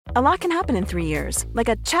A lot can happen in 3 years, like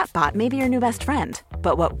a chatbot may be your new best friend.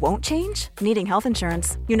 But what won't change? Needing health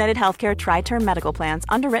insurance. United Healthcare Tri-Term Medical Plans,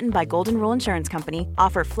 underwritten by Golden Rule Insurance Company,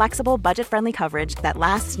 offer flexible, budget-friendly coverage that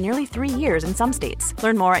lasts nearly 3 years in some states.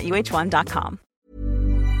 Learn more at uh1.com.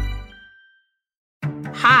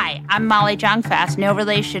 Hi, I'm Molly Jong-Fast, no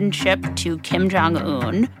relationship to Kim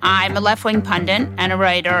Jong-un. I'm a left-wing pundit and a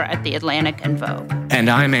writer at The Atlantic and Vogue. And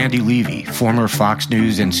I'm Andy Levy, former Fox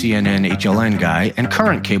News and CNN HLN guy and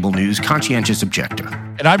current cable news conscientious objector.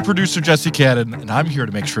 And I'm producer Jesse Cannon, and I'm here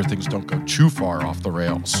to make sure things don't go too far off the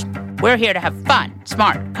rails. We're here to have fun,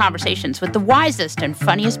 smart conversations with the wisest and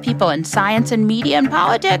funniest people in science and media and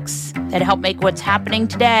politics that help make what's happening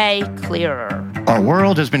today clearer. Our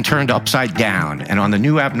world has been turned upside down, and on the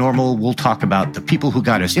new Abnormal, we'll talk about the people who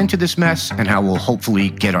got us into this mess and how we'll hopefully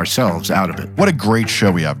get ourselves out of it. What a great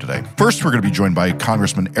show we have today. First, we're going to be joined by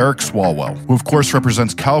Congressman Eric Swalwell, who of course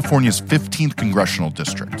represents California's 15th Congressional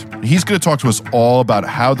District. And he's going to talk to us all about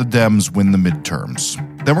how the Dems win the midterms.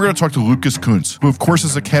 Then we're going to talk to Lucas Kunce, who of course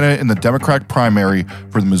is a candidate in the Democratic primary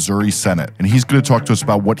for the Missouri Senate. And he's going to talk to us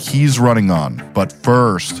about what he's running on. But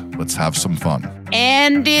first, let's have some fun.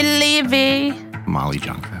 Andy Levy. Molly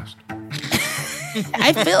Jong-Fast.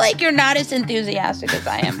 I feel like you're not as enthusiastic as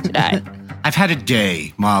I am today. I've had a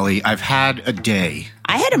day, Molly. I've had a day.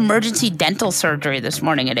 I had emergency dental surgery this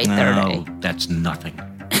morning at 8:30. No, that's nothing.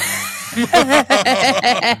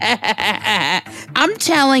 I'm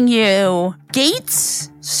telling you, Gates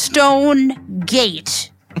Stone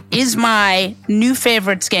Gate is my new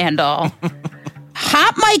favorite scandal.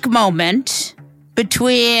 Hot mic moment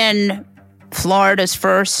between Florida's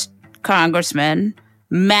first congressman,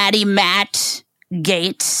 Matt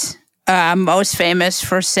Gaetz, most famous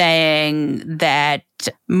for saying that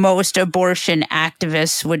most abortion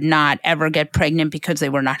activists would not ever get pregnant because they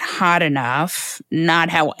were not hot enough. Not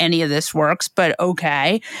how any of this works, but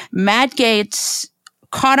okay. Matt Gaetz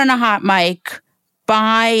caught on a hot mic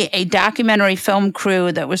by a documentary film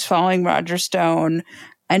crew that was following Roger Stone,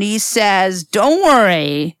 and he says, "Don't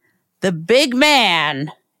worry, the big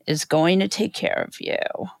man is going to take care of you."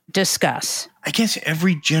 Discuss. I guess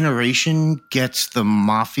every generation gets the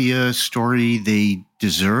mafia story they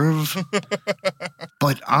deserve.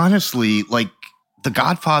 But honestly, like The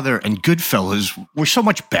Godfather and Goodfellas were so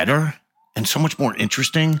much better and so much more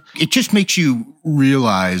interesting. It just makes you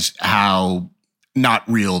realize how not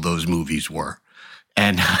real those movies were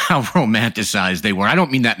and how romanticized they were. I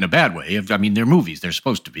don't mean that in a bad way. I mean, they're movies. They're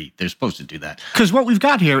supposed to be. They're supposed to do that. Because what we've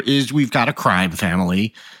got here is we've got a crime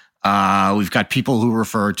family. We've got people who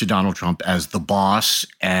refer to Donald Trump as the boss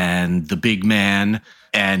and the big man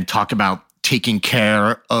and talk about taking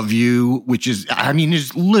care of you, which is, I mean,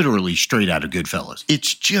 is literally straight out of Goodfellas.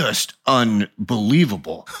 It's just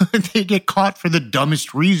unbelievable. They get caught for the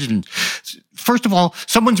dumbest reason. First of all,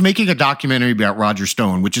 someone's making a documentary about Roger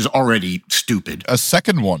Stone, which is already stupid. A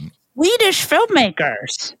second one. Swedish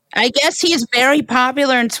filmmakers. I guess he's very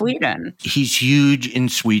popular in Sweden. He's huge in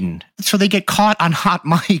Sweden. So they get caught on hot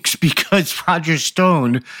mics because Roger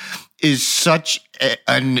Stone is such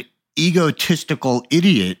an egotistical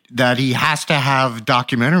idiot that he has to have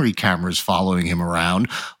documentary cameras following him around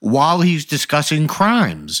while he's discussing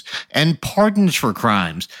crimes and pardons for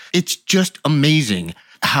crimes. It's just amazing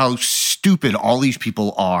how stupid all these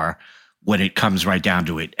people are when it comes right down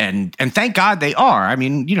to it. And thank God they are. I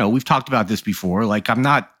mean, you know, we've talked about this before. Like, I'm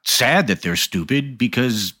not sad that they're stupid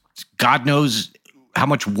because God knows how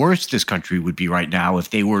much worse this country would be right now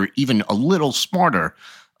if they were even a little smarter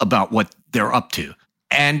about what they're up to.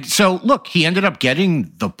 And so, look, he ended up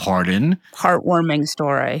getting the pardon. Heartwarming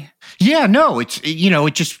story. Yeah, no, it's, you know,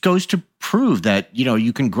 it just goes to prove that, you know,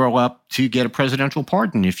 you can grow up to get a presidential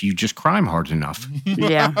pardon if you just crime hard enough.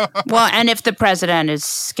 Yeah. Well, and if the president is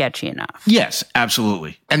sketchy enough. Yes,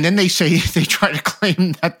 absolutely. And then they say, they try to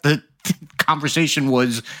claim that the conversation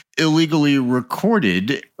was illegally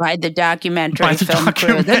recorded by the documentary film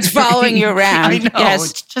crew that's following you around. I know. Yes.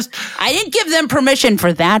 It's just, I didn't give them permission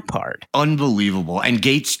for that part. Unbelievable. And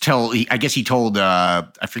Gates I guess he told, I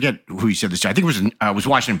forget who he said this to. I think it was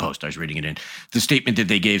Washington Post. I was reading it in. The statement that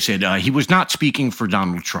they gave said he was not speaking for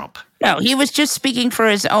Donald Trump. No, he was just speaking for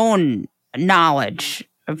his own knowledge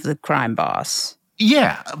of the crime boss.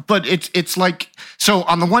 Yeah, but it's like, so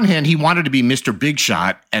on the one hand, he wanted to be Mr. Big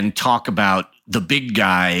Shot and talk about the big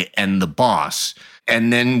guy and the boss.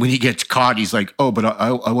 And then when he gets caught, he's like, oh, but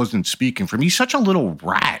I wasn't speaking for him. He's such a little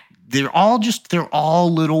rat. They're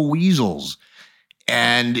all little weasels.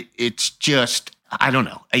 And it's just, I don't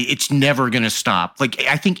know. It's never going to stop. Like,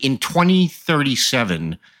 I think in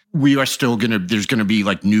 2037, there's going to be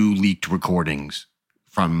like new leaked recordings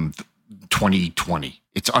from 2020.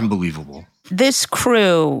 It's unbelievable. this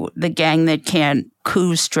crew, the gang that can't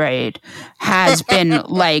coup straight, has been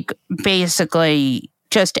like basically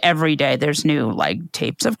just every day there's new like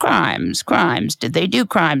tapes of crimes. Did they do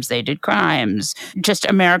crimes? They did crimes. Just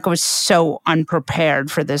America was so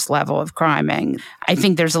unprepared for this level of criming. I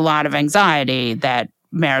think there's a lot of anxiety that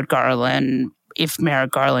Merrick Garland, if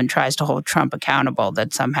Merrick Garland tries to hold Trump accountable,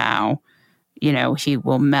 that somehow, he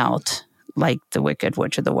will melt like the Wicked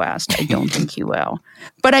Witch of the West. I don't think he will.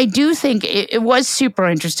 But I do think it was super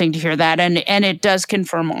interesting to hear that. And it does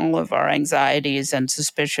confirm all of our anxieties and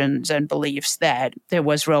suspicions and beliefs that there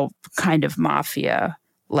was real kind of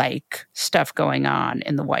mafia-like stuff going on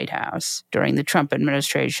in the White House during the Trump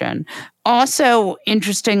administration. Also,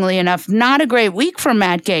 interestingly enough, not a great week for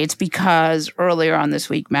Matt Gaetz, because earlier on this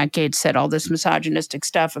week, Matt Gaetz said all this misogynistic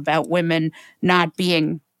stuff about women not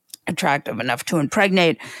being attractive enough to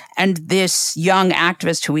impregnate. And this young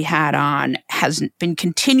activist who we had on has been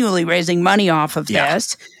continually raising money off of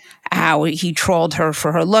this, how he trolled her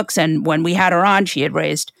for her looks. And when we had her on, she had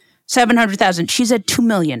raised $700,000. She's at $2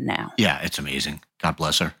 million now. Yeah, it's amazing. God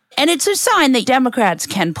bless her. And it's a sign that Democrats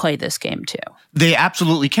can play this game too. They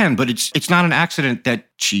absolutely can, but it's not an accident that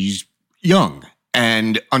she's young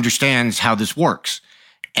and understands how this works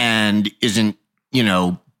and isn't,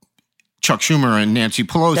 Chuck Schumer and Nancy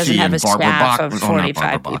Pelosi and Barbara Bachman. Not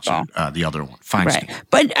Barbara Bachman, the other one, Feinstein. Right.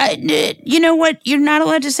 But you know what? You're not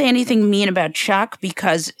allowed to say anything mean about Chuck,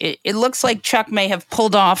 because it looks like Chuck may have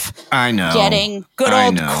pulled off getting good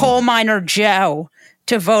old coal miner Joe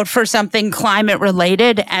to vote for something climate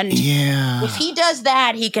related. And if he does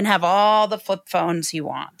that, he can have all the flip phones he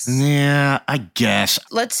wants. Yeah, I guess.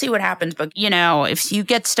 Let's see what happens. But, if you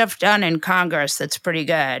get stuff done in Congress, that's pretty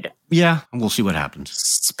good. Yeah, we'll see what happens.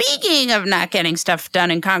 Speaking of not getting stuff done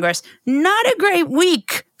in Congress, not a great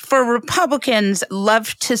week for Republicans.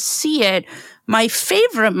 Love to see it. My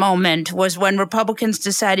favorite moment was when Republicans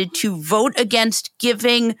decided to vote against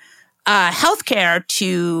giving health care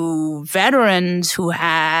to veterans who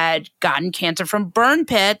had gotten cancer from burn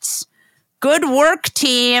pits. Good work,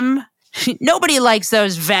 team. Nobody likes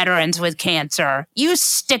those veterans with cancer. You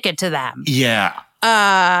stick it to them. Yeah.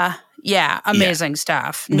 Amazing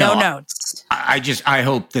stuff. No notes. I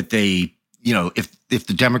hope that they, if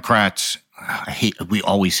the Democrats, we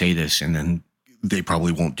always say this and then they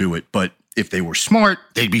probably won't do it, but if they were smart,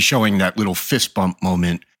 they'd be showing that little fist bump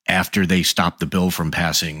moment after they stopped the bill from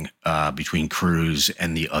passing between Cruz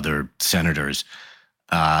and the other senators.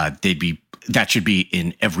 That should be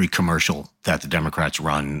in every commercial that the Democrats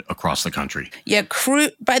run across the country. Yeah,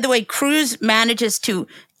 by the way, Cruz manages to,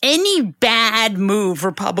 any bad move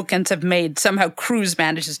Republicans have made, somehow Cruz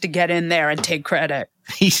manages to get in there and take credit.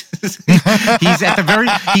 He's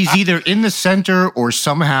either in the center or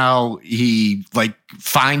somehow he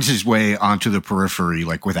finds his way onto the periphery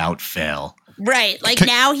without fail. Right.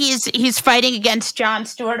 Now he's fighting against Jon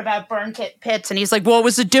Stewart about burn pits, and he's like, well, it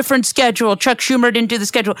was a different schedule. Chuck Schumer didn't do the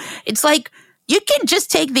schedule. It's you can just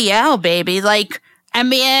take the L, baby.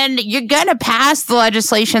 You're going to pass the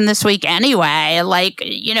legislation this week anyway.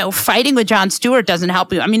 Fighting with Jon Stewart doesn't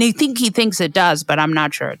help you. I think he thinks it does, but I'm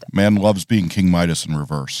not sure. Man loves being King Midas in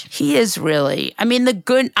reverse. He is really.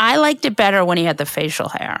 I liked it better when he had the facial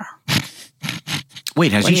hair.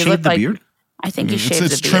 Wait, has he shaved the beard? I think he shaved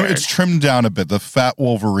the beard. It's trimmed down a bit. The fat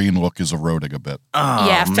Wolverine look is eroding a bit. Oh,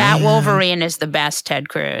 yeah, Fat Wolverine is the best, Ted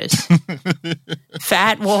Cruz.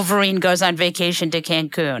 Fat Wolverine goes on vacation to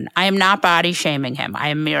Cancun. I am not body shaming him. I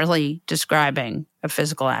am merely describing a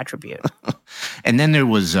physical attribute. And then there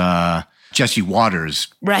was Jesse Waters.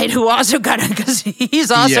 Right, who also got it because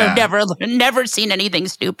he's also never seen anything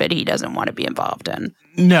stupid he doesn't want to be involved in.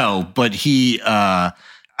 No, but Stewart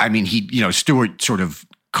sort of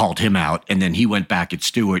called him out, and then he went back at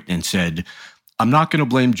Stewart and said, I'm not going to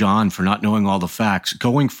blame John for not knowing all the facts.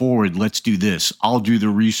 Going forward, let's do this. I'll do the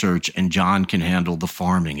research and John can handle the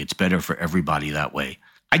farming. It's better for everybody that way.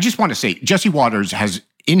 I just want to say, Jesse Waters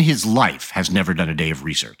in his life, has never done a day of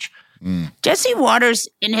research. Jesse Waters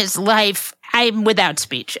in his life, I'm without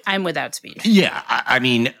speech.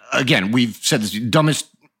 Yeah. Again, we've said this, dumbest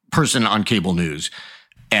person on cable news.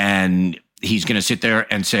 And he's going to sit there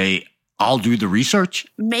and say, I'll do the research.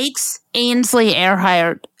 Makes Ainsley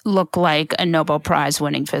Earhart look like a Nobel Prize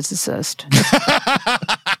winning physicist.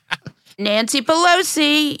 Nancy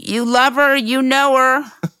Pelosi, you love her, you know her.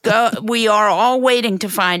 We are all waiting to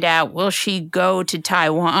find out, will she go to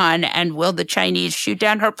Taiwan and will the Chinese shoot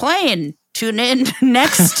down her plane? Tune in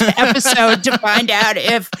next episode to find out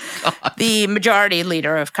if the majority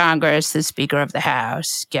leader of Congress, the Speaker of the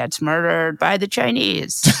House, gets murdered by the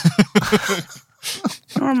Chinese.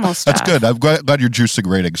 Normal stuff. That's good. I'm glad you're juicing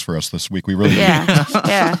ratings for us this week. We really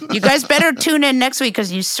Yeah. You guys better tune in next week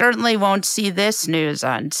because you certainly won't see this news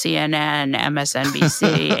on CNN,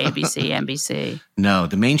 MSNBC, ABC, NBC. No,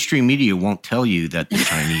 the mainstream media won't tell you that the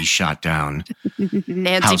Chinese shot down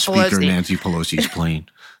House Speaker Nancy Pelosi's plane.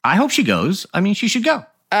 I hope she goes. I mean, she should go.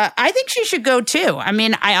 I think she should go too. I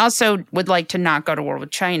mean, I also would like to not go to war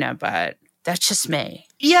with China, but that's just me.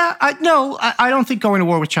 Yeah, I don't think going to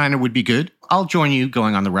war with China would be good. I'll join you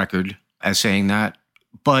going on the record as saying that.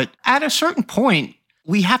 But at a certain point,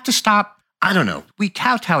 we have to stop. I don't know. We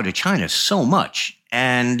kowtow to China so much.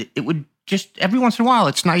 And it would just, every once in a while,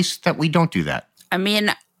 it's nice that we don't do that. I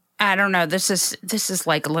mean, I don't know. This is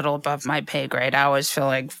like a little above my pay grade. I always feel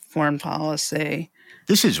like foreign policy.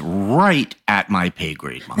 This is right at my pay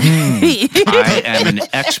grade, Mom. I am an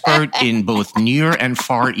expert in both near and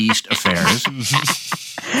far East affairs.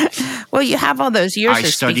 Well, you have all those years of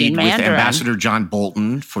speaking Mandarin. I studied with Ambassador John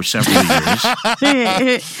Bolton for several years.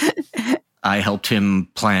 I helped him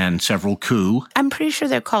plan several coups. I'm pretty sure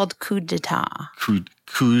they're called coup d'etat.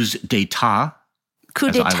 Coups d'etat.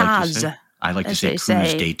 Coup d'etats. I like to say coups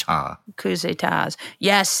d'etat. Coups d'etats.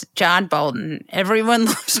 Yes, John Bolton. Everyone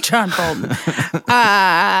loves John Bolton.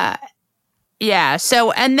 Yeah.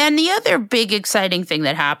 So, and then the other big exciting thing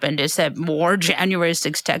that happened is that more January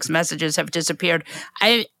 6 text messages have disappeared.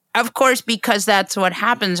 Of course, because that's what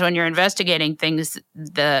happens when you're investigating things,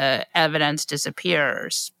 the evidence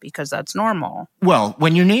disappears because that's normal. Well,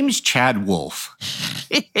 when your name is Chad Wolf,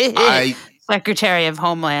 Secretary of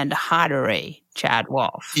Homeland Hottery, Chad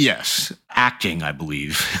Wolf. Yes. Acting, I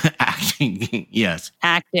believe. Acting, yes.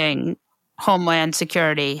 Acting, Homeland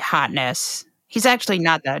Security, hotness. He's actually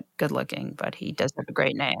not that good looking, but he does have a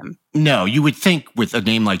great name. No, you would think with a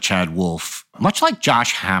name like Chad Wolf, much like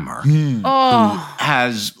Josh Hammer, who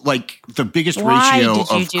has like the biggest ratio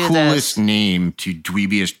of coolest name to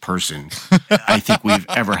dweebiest person I think we've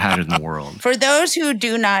ever had in the world. For those who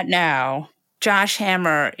do not know, Josh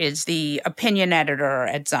Hammer is the opinion editor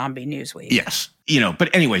at Zombie Newsweek. Yes.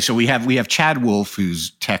 But anyway, so we have Chad Wolf,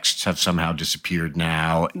 whose texts have somehow disappeared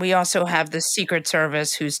now. We also have the Secret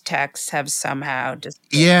Service, whose texts have somehow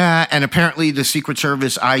disappeared. Yeah, and apparently the Secret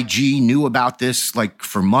Service IG knew about this like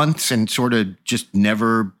for months and sort of just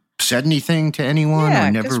never said anything to anyone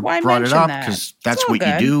or never brought it up because that's what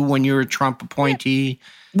you do when you're a Trump appointee.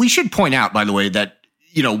 Yeah. We should point out, by the way, that,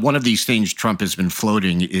 one of these things Trump has been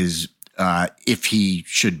floating is if he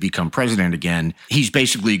should become president again, he's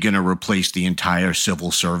basically going to replace the entire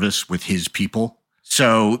civil service with his people.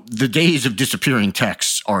 So the days of disappearing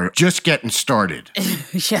texts are just getting started.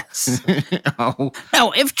 Yes.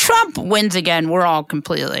 No, if Trump wins again, we're all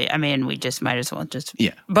completely, we just might as well just.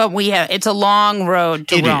 Yeah. But it's a long road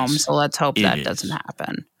to Rome, so let's hope that doesn't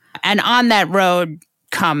happen. And on that road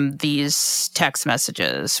come these text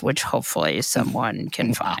messages, which hopefully someone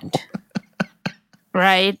can find.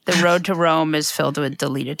 Right? The road to Rome is filled with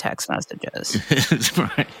deleted text messages. That's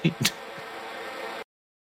right.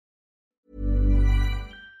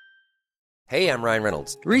 Hey, I'm Ryan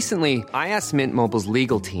Reynolds. Recently, I asked Mint Mobile's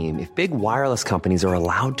legal team if big wireless companies are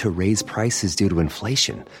allowed to raise prices due to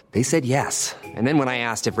inflation. They said yes. And then when I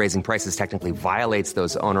asked if raising prices technically violates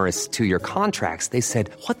those onerous 2-year contracts, they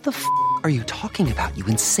said, "What the f*** are you talking about, you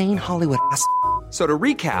insane Hollywood ass?" So to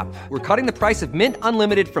recap, we're cutting the price of Mint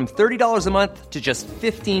Unlimited from $30 a month to just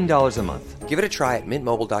 $15 a month. Give it a try at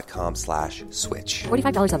mintmobile.com/switch.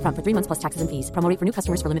 $45 up front for 3 months plus taxes and fees. Promo rate for new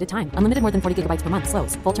customers for limited time. Unlimited more than 40 gigabytes per month.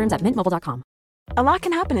 Slows full terms at mintmobile.com. A lot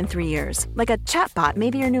can happen in 3 years. Like a chatbot may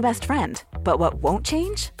be your new best friend. But what won't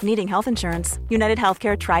change? Needing health insurance. United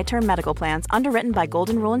Healthcare Tri-Term Medical Plans, underwritten by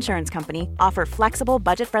Golden Rule Insurance Company, offer flexible,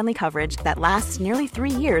 budget-friendly coverage that lasts nearly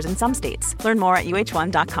 3 years in some states. Learn more at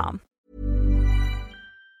uh1.com.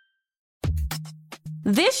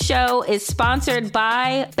 This show is sponsored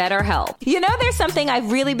by BetterHelp. There's something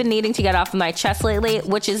I've really been needing to get off of my chest lately,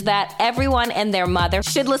 which is that everyone and their mother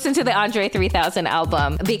should listen to the Andre 3000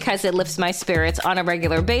 album because it lifts my spirits on a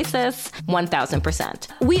regular basis, 1000%.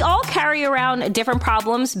 We all carry around different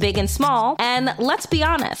problems, big and small, and let's be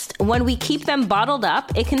honest, when we keep them bottled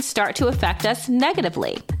up, it can start to affect us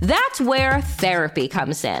negatively. That's where therapy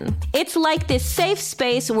comes in. It's like this safe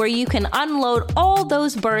space where you can unload all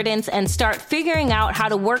those burdens and start figuring out out how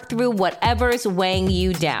to work through whatever's weighing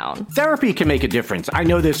you down. Therapy can make a difference. I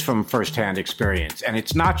know this from firsthand experience, and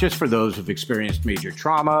it's not just for those who've experienced major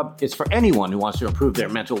trauma. It's for anyone who wants to improve their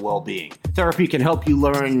mental well-being. Therapy can help you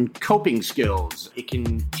learn coping skills. It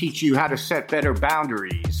can teach you how to set better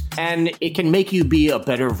boundaries, and it can make you be a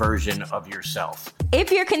better version of yourself. If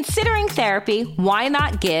you're considering therapy, why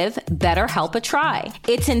not give BetterHelp a try?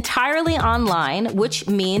 It's entirely online, which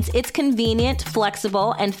means it's convenient,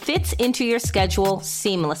 flexible, and fits into your schedule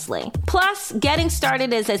seamlessly. Plus, getting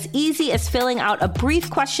started is as easy as filling out a brief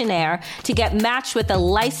questionnaire to get matched with a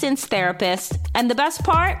licensed therapist. And the best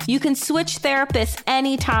part? You can switch therapists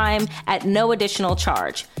anytime at no additional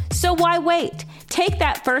charge. So why wait? Take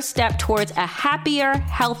that first step towards a happier,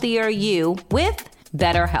 healthier you with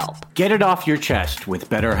BetterHelp. Get it off your chest with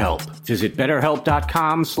BetterHelp. Visit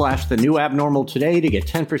BetterHelp.com/thenewabnormal today to get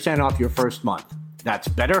 10% off your first month. That's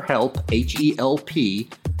BetterHelp,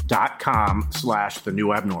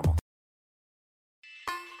 HELP.com/thenewabnormal.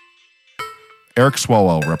 Eric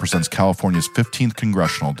Swalwell represents California's 15th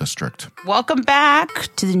congressional district. Welcome back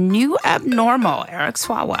to the new abnormal, Eric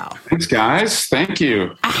Swalwell. Thanks, guys. Thank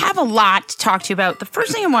you. I have a lot to talk to you about. The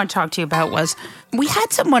first thing I want to talk to you about was we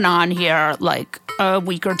had someone on here like a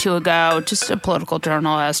week or two ago, just a political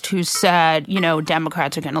journalist, who said,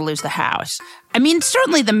 Democrats are going to lose the House. I mean,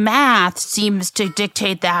 certainly the math seems to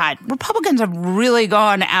dictate that. Republicans have really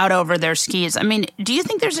gone out over their skis. I mean, do you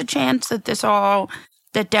think there's a chance that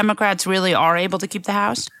that Democrats really are able to keep the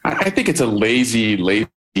House? I think it's a lazy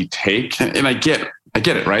take. And I get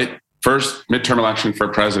it, right? First midterm election for a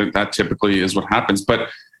president, that typically is what happens. But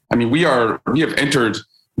I mean, we have entered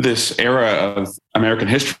this era of American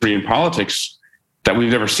history and politics that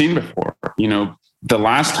we've never seen before. The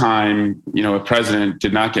last time, a president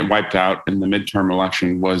did not get wiped out in the midterm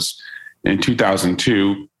election was in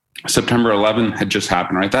 2002. September 11 had just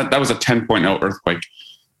happened, right? That was a 10.0 earthquake.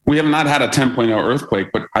 We have not had a 10.0 earthquake,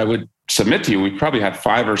 but I would submit to you, we probably had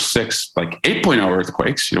 5 or 6, 8.0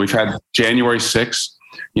 earthquakes. We've had January 6th,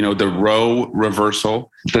 the Roe reversal,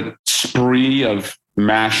 the spree of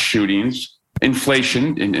mass shootings,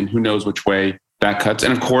 inflation, and who knows which way that cuts.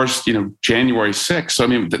 And of course, January 6th. So, I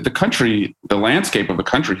mean, the country, the landscape of the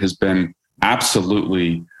country has been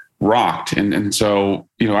absolutely rocked. And so,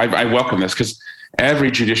 I welcome this because every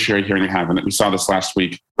judiciary hearing we have, and we saw this last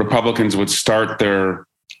week, Republicans would start their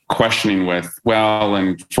questioning with, well,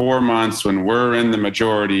 in 4 months when we're in the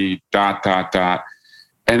majority, ...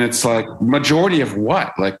 And it's like, majority of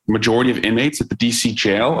what? Like majority of inmates at the DC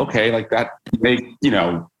jail? Okay, like that may,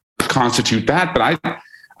 constitute that. But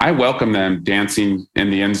I welcome them dancing in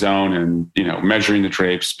the end zone and, measuring the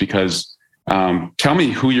drapes because tell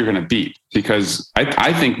me who you're going to beat. Because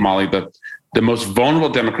I think, Molly, the most vulnerable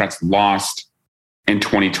Democrats lost in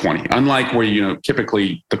 2020. Unlike where,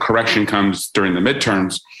 typically the correction comes during the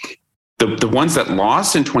midterms, the ones that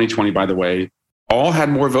lost in 2020, by the way, all had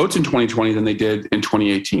more votes in 2020 than they did in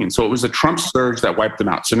 2018. So it was the Trump surge that wiped them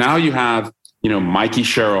out. So now you have, Mikey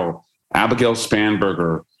Sherrill, Abigail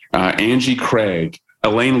Spanberger, Angie Craig,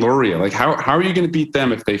 Elaine Luria. Like, how are you going to beat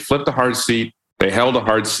them if they flipped a hard seat, they held a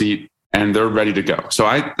hard seat, and they're ready to go? So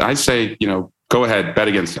I say, go ahead, bet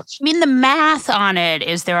against us. I mean, the math on it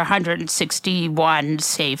is there are 161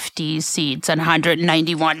 safety seats and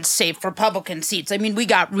 191 safe Republican seats. I mean, we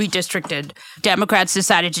got redistricted. Democrats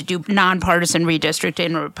decided to do nonpartisan redistricting,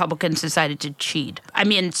 and Republicans decided to cheat. I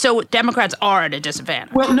mean, so Democrats are at a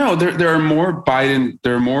disadvantage. Well, no, there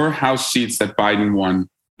are more House seats that Biden won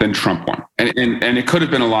than Trump won. And it could have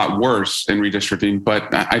been a lot worse in redistricting,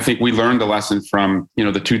 but I think we learned a lesson from,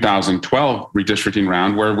 the 2012 redistricting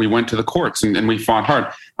round where we went to the courts and we fought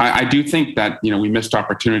hard. I do think that, we missed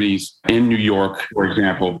opportunities in New York, for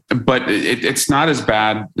example, but it's not as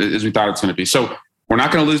bad as we thought it's going to be. So we're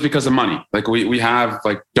not going to lose because of money. Like we have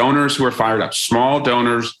donors who are fired up, small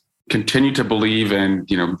donors continue to believe in,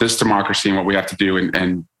 this democracy and what we have to do.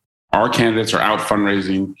 And our candidates are out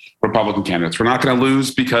fundraising Republican candidates. We're not going to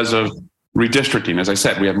lose because of redistricting. As I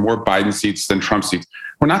said, we have more Biden seats than Trump seats.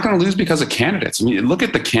 We're not going to lose because of candidates. I mean, look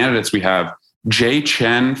at the candidates we have. Jay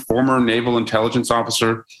Chen, former naval intelligence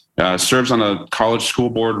officer, serves on a college school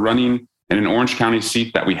board running in an Orange County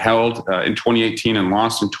seat that we held in 2018 and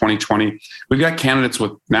lost in 2020. We've got candidates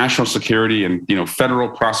with national security and, federal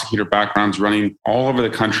prosecutor backgrounds running all over the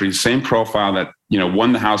country, same profile that,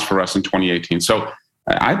 won the House for us in 2018. So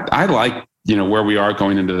I like, where we are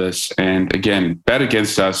going into this. And again, bet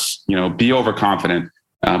against us, be overconfident.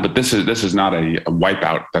 But this is not a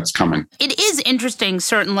wipeout that's coming. It is interesting,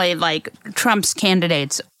 certainly, Trump's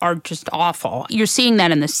candidates are just awful. You're seeing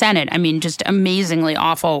that in the Senate. I mean, just amazingly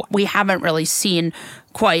awful. We haven't really seen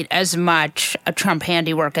quite as much a Trump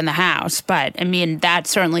handiwork in the House. But I mean, that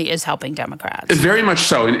certainly is helping Democrats. Very much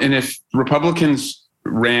so. And if Republicans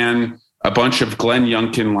ran a bunch of Glenn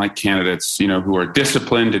Youngkin-like candidates, who are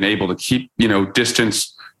disciplined and able to keep,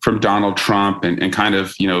 distance from Donald Trump and kind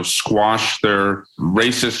of, squash their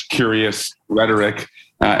racist, curious rhetoric,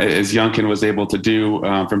 as Youngkin was able to do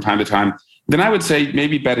from time to time, then I would say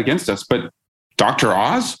maybe bet against us. But Dr.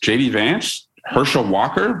 Oz, J.D. Vance, Herschel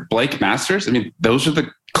Walker, Blake Masters, I mean, those are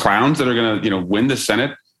the clowns that are going to, win the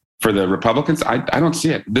Senate for the Republicans. I don't see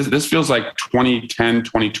it. This feels like 2010,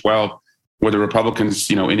 2012, where the Republicans,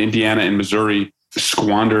 in Indiana and Missouri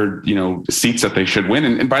squandered, seats that they should win.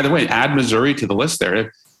 And by the way, add Missouri to the list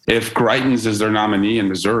there. If Greitens is their nominee in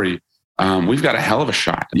Missouri, we've got a hell of a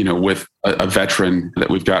shot, with a veteran that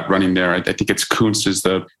we've got running there. I think it's Kunce is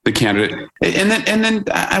the candidate. And then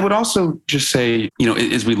I would also just say,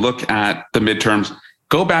 as we look at the midterms,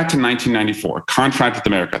 go back to 1994, Contract with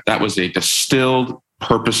America. That was a distilled,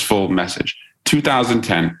 purposeful message.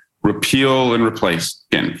 2010, repeal and replace.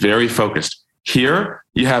 Again, very focused. Here,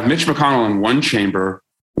 you have Mitch McConnell in one chamber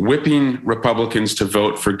whipping Republicans to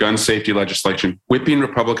vote for gun safety legislation, whipping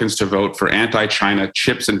Republicans to vote for anti-China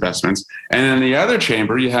chips investments. And in the other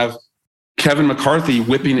chamber, you have Kevin McCarthy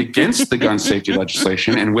whipping against the gun safety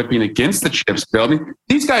legislation and whipping against the chips bill. I mean,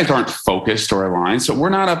 these guys aren't focused or aligned. So we're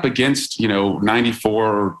not up against,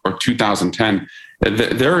 94 or 2010.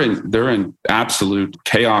 They're in absolute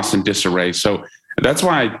chaos and disarray. So that's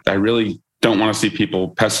why I really don't want to see people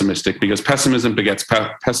pessimistic, because pessimism begets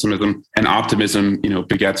pessimism and optimism,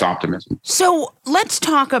 begets optimism. So let's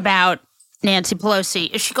talk about Nancy Pelosi.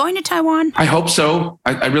 Is she going to Taiwan? I hope so.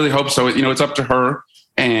 I really hope so. It's up to her.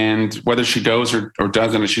 And whether she goes or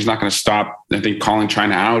doesn't, she's not going to stop, I think, calling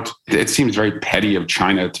China out. It seems very petty of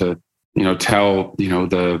China to, tell,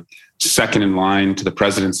 the second in line to the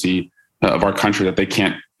presidency of our country that they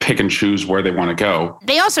can't pick and choose where they want to go.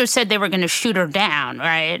 They also said they were going to shoot her down,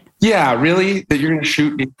 right? Yeah, really? That you're going to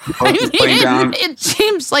shoot down? It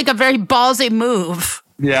seems like a very ballsy move.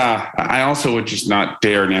 Yeah, I also would just not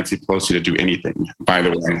dare Nancy Pelosi to do anything, by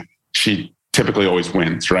the way. She typically always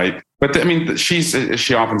wins, right? But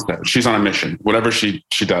she often says, she's on a mission, whatever she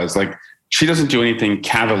does. Like, she doesn't do anything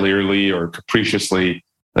cavalierly or capriciously.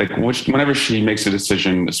 Like, whenever she makes a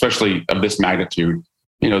decision, especially of this magnitude,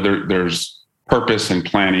 there's purpose and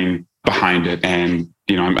planning behind it. And,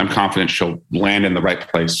 I'm confident she'll land in the right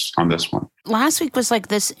place on this one. Last week was like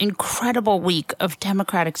this incredible week of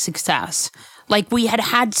Democratic success. Like, we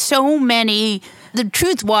had so many. The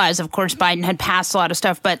truth was, of course, Biden had passed a lot of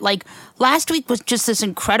stuff, but like last week was just this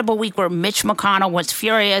incredible week where Mitch McConnell was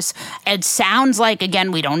furious. It sounds like,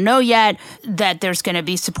 again, we don't know yet, that there's going to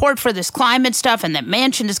be support for this climate stuff and that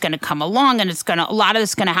Manchin is going to come along and a lot of this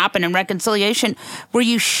is going to happen in reconciliation. Were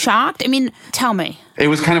you shocked? I mean, tell me. It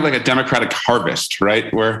was kind of like a Democratic harvest,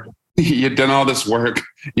 right? Where you'd done all this work.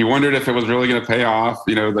 You wondered if it was really going to pay off,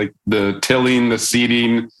 like the tilling, the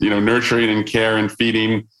seeding, nurturing and care and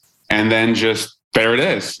feeding. And then just there it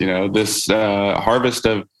is, this harvest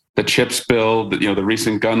of the CHIPS bill, the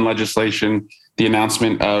recent gun legislation, the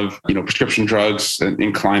announcement of, prescription drugs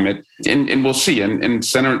in climate. And we'll see. And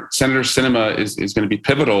Senator Sinema is going to be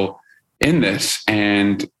pivotal in this.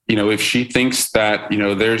 And, if she thinks that,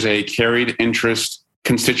 there's a carried interest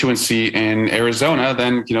constituency in Arizona,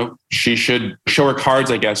 then, she should show her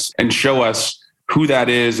cards, I guess, and show us who that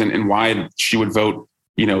is and why she would vote,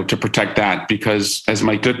 to protect that. Because as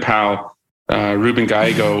my good pal, Ruben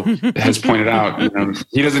Gallego has pointed out,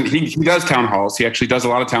 he does town halls. He actually does a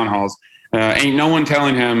lot of town halls. Ain't no one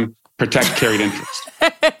telling him protect carried interest.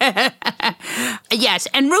 Yes,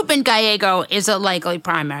 and Ruben Gallego is a likely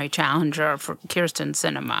primary challenger for Kyrsten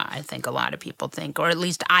Sinema, I think a lot of people think, or at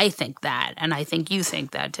least I think that, and I think you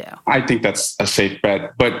think that too. I think that's a safe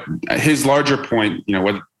bet. But his larger point,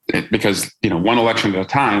 because, one election at a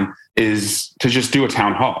time, is to just do a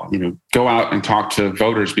town hall, go out and talk to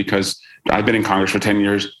voters, because I've been in Congress for 10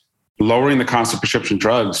 years, lowering the cost of prescription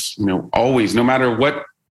drugs, always, no matter what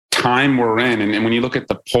time we're in. And when you look at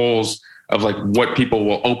the polls of like what people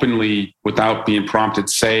will openly, without being prompted,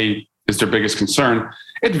 say is their biggest concern,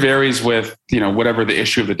 it varies with, whatever the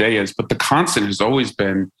issue of the day is. But the constant has always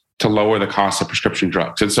been to lower the cost of prescription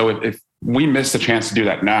drugs. And so if we miss the chance to do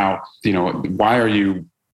that now, why are you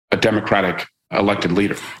a Democratic elected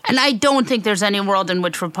leader? And I don't think there's any world in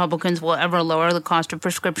which Republicans will ever lower the cost of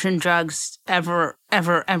prescription drugs ever.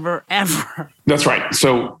 That's right.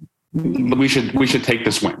 So we should take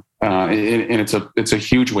this win, and it's a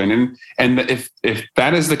huge win. And if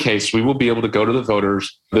that is the case, we will be able to go to the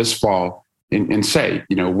voters this fall and say,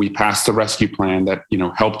 we passed the rescue plan that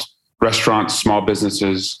helped restaurants, small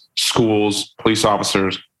businesses, schools, police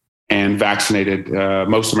officers, and vaccinated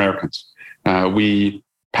most Americans. We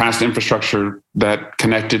passed infrastructure that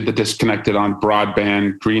connected the disconnected on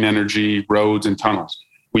broadband, green energy, roads, and tunnels.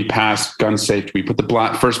 We passed gun safety. We put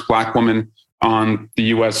the first Black woman on the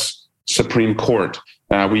U.S. Supreme Court.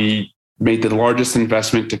 We made the largest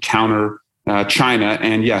investment to counter China.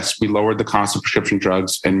 And yes, we lowered the cost of prescription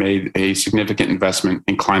drugs and made a significant investment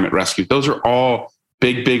in climate rescue. Those are all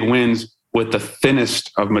big, big wins with the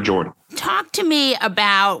thinnest of majority. Talk to me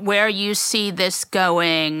about where you see this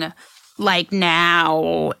going, like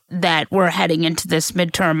now that we're heading into this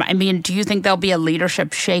midterm. I mean, do you think there'll be a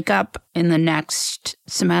leadership shakeup in the next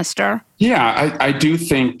semester? Yeah, I do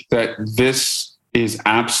think that this is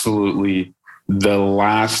absolutely the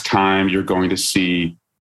last time you're going to see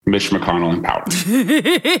Mitch McConnell in power.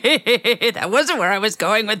 That wasn't where I was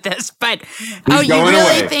going with this, but He's you really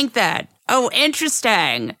away. think that? Oh,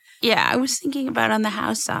 interesting. Yeah, I was thinking about on the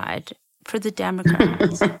House side for the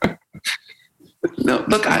Democrats. No,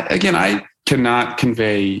 look, I cannot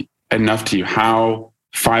convey enough to you how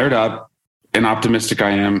fired up and optimistic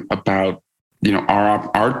I am about,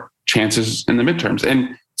 our chances in the midterms.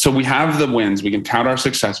 And so we have the wins. We can tout our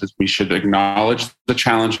successes. We should acknowledge the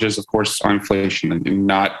challenges, of course, on inflation and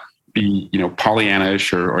not be,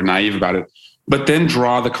 Pollyanna-ish or naive about it, but then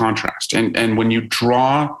draw the contrast. And when you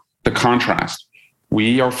draw the contrast,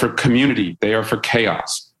 we are for community. They are for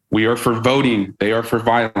chaos. We are for voting. They are for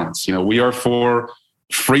violence. We are for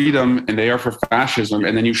freedom and they are for fascism.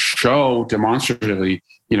 And then you show demonstratively,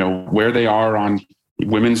 where they are on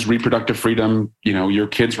women's reproductive freedom, your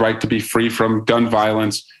kid's right to be free from gun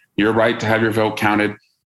violence, your right to have your vote counted.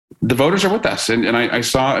 The voters are with us. And I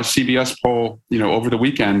saw a CBS poll, over the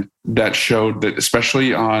weekend that showed that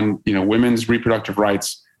especially on, women's reproductive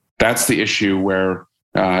rights, that's the issue where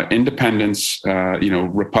independents,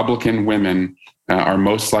 Republican women are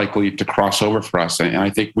most likely to cross over for us. And I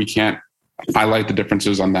think we can't highlight the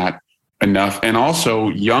differences on that enough. And also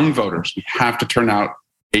young voters, we have to turn out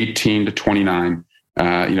 18 to 29.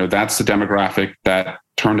 That's the demographic that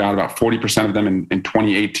turned out about 40% of them in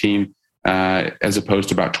 2018, as opposed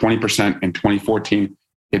to about 20% in 2014.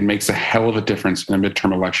 It makes a hell of a difference in a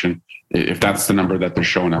midterm election if that's the number that they're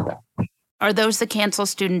showing up at. Are those the cancel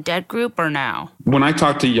student debt group or no? When I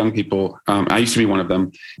talk to young people, I used to be one of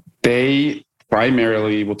them, they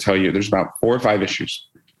primarily will tell you there's about 4 or 5 issues.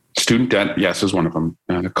 Student debt, yes, is one of them.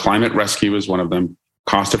 Climate rescue is one of them.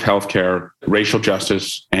 Cost of healthcare, racial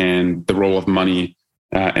justice, and the role of money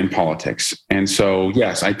in politics. And so,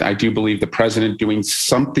 yes, I do believe the president doing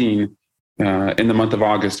something in the month of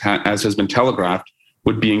August, as has been telegraphed,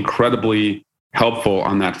 would be incredibly helpful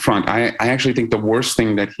on that front. I actually think the worst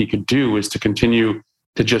thing that he could do is to continue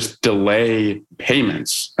to just delay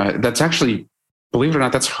payments. That's actually, believe it or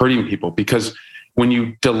not, that's hurting people, because when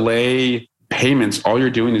you delay payments, all you're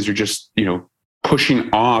doing is you're just, pushing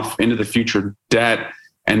off into the future debt,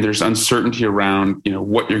 and there's uncertainty around,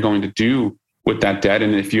 what you're going to do with that debt.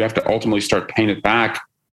 And if you have to ultimately start paying it back,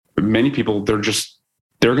 many people, they're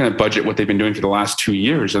going to budget what they've been doing for the last 2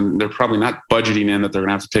 years, and they're probably not budgeting in that they're going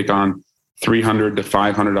to have to take on $300 to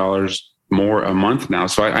 $500 more a month now.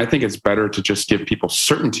 So I think it's better to just give people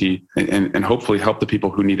certainty and hopefully help the people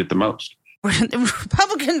who need it the most. The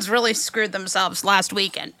Republicans really screwed themselves last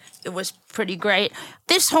weekend. It was pretty great.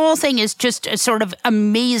 This whole thing is just sort of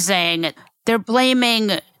amazing. They're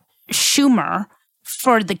blaming Schumer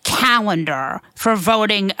for the calendar for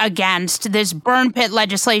voting against this burn pit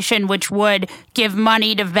legislation, which would give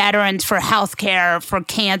money to veterans for health care for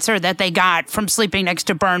cancer that they got from sleeping next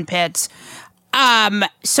to burn pits.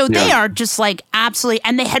 They are just like absolutely,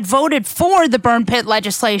 and they had voted for the burn pit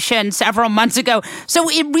legislation several months ago. So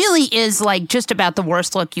it really is like just about the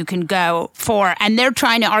worst look you can go for. And they're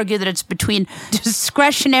trying to argue that it's between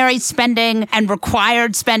discretionary spending and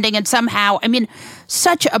required spending. And somehow,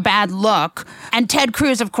 such a bad look. And Ted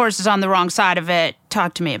Cruz, of course, is on the wrong side of it.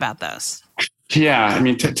 Talk to me about this. Yeah,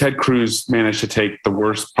 Ted Cruz managed to take the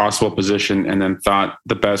worst possible position and then thought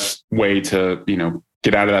the best way to,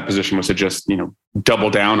 get out of that position was to just, double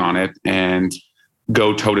down on it and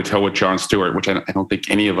go toe to toe with Jon Stewart, which I don't think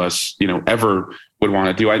any of us, ever would want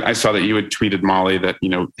to do. I saw that you had tweeted, Molly, that,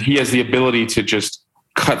 he has the ability to just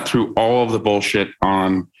cut through all of the bullshit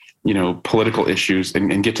on, political issues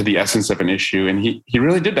and get to the essence of an issue. And he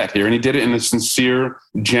really did that here. And he did it in a sincere,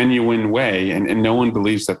 genuine way. And no one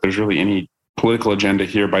believes that there's really any political agenda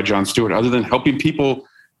here by Jon Stewart other than helping people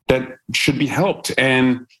that should be helped.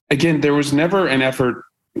 And again, there was never an effort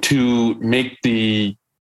to make the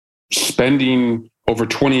spending over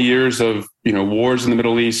 20 years of, wars in the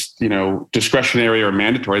Middle East, discretionary or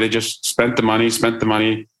mandatory. They just spent the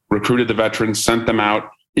money, recruited the veterans, sent them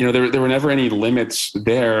out. There were never any limits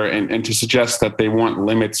there. And to suggest that they want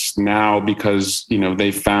limits now because,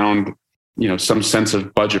 they found, some sense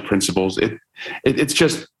of budget principles, it's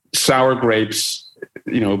just sour grapes,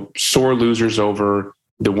 sore losers over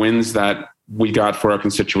the wins that we got for our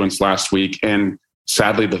constituents last week. And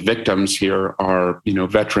sadly, the victims here are,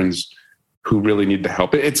 veterans who really need the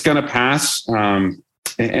help. It's going to pass. And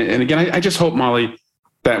again, I just hope, Molly,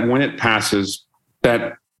 that when it passes,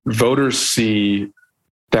 that voters see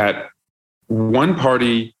that one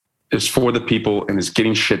party is for the people and is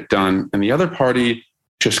getting shit done, and the other party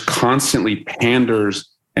just constantly panders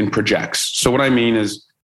and projects. So what I mean is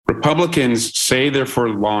Republicans say they're for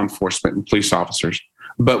law enforcement and police officers,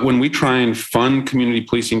 but when we try and fund community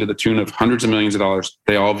policing to the tune of hundreds of millions of dollars,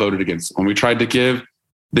 they all voted against it. When we tried to give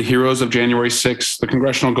the heroes of January 6th the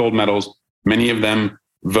congressional gold medals, many of them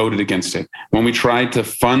voted against it. When we tried to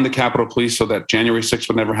fund the Capitol Police so that January 6th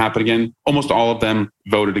would never happen again, almost all of them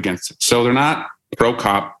voted against it. So they're not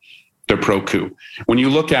pro-cop, they're pro-coup. When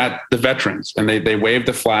you look at the veterans and they wave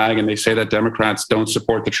the flag and they say that Democrats don't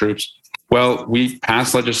support the troops, well, we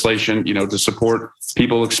passed legislation, to support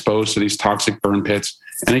people exposed to these toxic burn pits.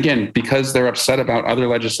 And again, because they're upset about other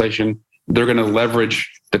legislation, they're going to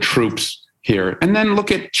leverage the troops here. And then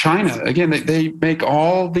look at China. Again, they make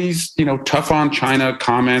all these, tough on China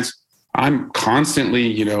comments. I'm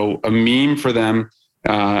constantly, a meme for them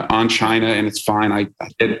on China, and it's fine. I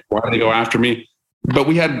get why they go after me. But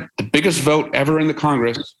we had the biggest vote ever in the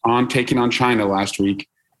Congress on taking on China last week,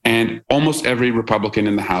 and almost every Republican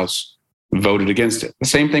in the House voted against it. The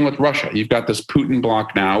same thing with Russia. You've got this Putin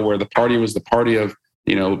bloc now where the party was the party of,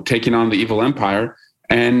 taking on the evil empire.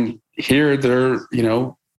 And here they're,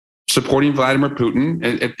 supporting Vladimir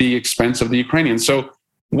Putin at the expense of the Ukrainians. So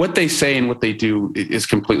what they say and what they do is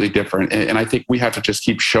completely different. And I think we have to just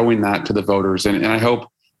keep showing that to the voters. And I hope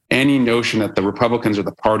any notion that the Republicans are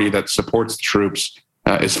the party that supports the troops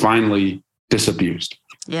is finally disabused.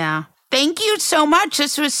 Yeah. Thank you so much.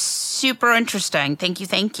 This was super interesting. Thank you.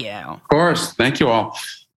 Of course. Thank you all.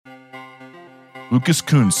 Lucas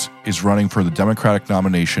Kunce is running for the Democratic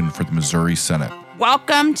nomination for the Missouri Senate.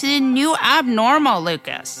 Welcome to the new abnormal,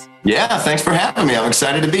 Lucas. Yeah, thanks for having me. I'm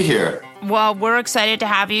excited to be here. Well, we're excited to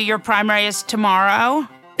have you. Your primary is tomorrow.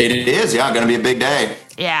 It is, yeah, going to be a big day.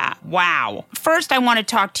 Yeah, wow. First, I want to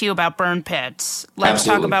talk to you about burn pits. Let's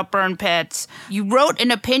Absolutely. talk about burn pits. You wrote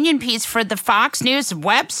an opinion piece for the Fox News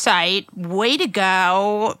website. Way to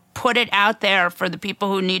go. Put it out there for the people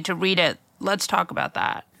who need to read it. Let's talk about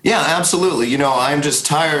that. Yeah, absolutely. I'm just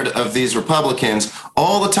tired of these Republicans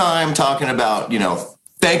all the time talking about,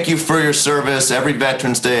 thank you for your service every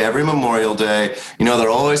Veterans Day, every Memorial Day. They're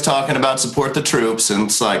always talking about support the troops. And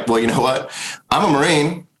it's like, well, you know what? I'm a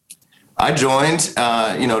Marine. I joined,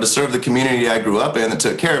 to serve the community I grew up in that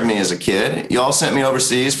took care of me as a kid. You all sent me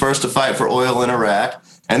overseas, first to fight for oil in Iraq,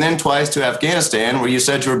 and then twice to Afghanistan, where you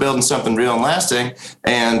said you were building something real and lasting.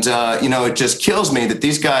 And, it just kills me that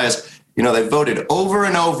these guys, they voted over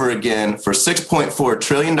and over again for $6.4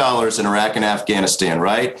 trillion in Iraq and Afghanistan,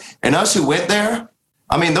 right? And us who went there,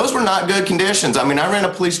 those were not good conditions. I ran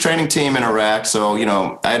a police training team in Iraq. So,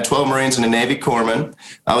 I had 12 Marines and a Navy corpsman.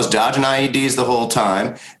 I was dodging IEDs the whole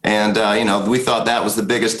time. And, we thought that was the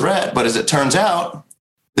biggest threat. But as it turns out,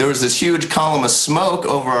 there was this huge column of smoke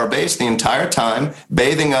over our base the entire time,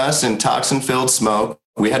 bathing us in toxin-filled smoke.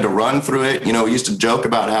 We had to run through it. We used to joke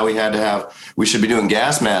about how we should be doing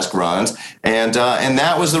gas mask runs. And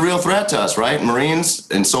that was the real threat to us, right? Marines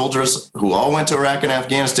and soldiers who all went to Iraq and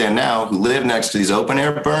Afghanistan now, who live next to these open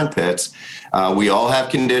air burn pits. We all have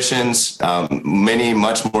conditions, many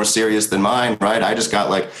much more serious than mine, right? I just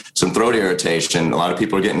got some throat irritation. A lot of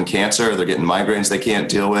people are getting cancer. They're getting migraines they can't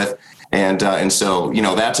deal with. And so,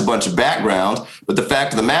 that's a bunch of background. But the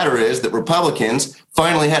fact of the matter is that Republicans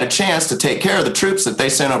finally had a chance to take care of the troops that they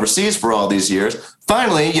sent overseas for all these years.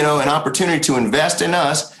 Finally, an opportunity to invest in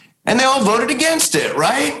us. And they all voted against it,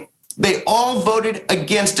 right? They all voted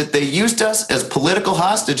against it. They used us as political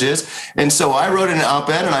hostages. And so I wrote an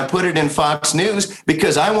op-ed and I put it in Fox News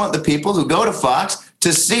because I want the people who go to Fox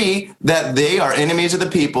to see that they are enemies of the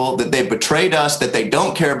people, that they betrayed us, that they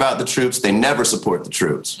don't care about the troops, they never support the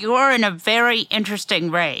troops. You're in a very interesting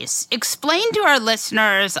race. Explain to our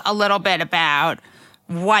listeners a little bit about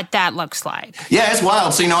what that looks like. Yeah, it's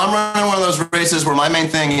wild. So, I'm running one of those races where my main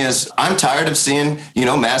thing is I'm tired of seeing,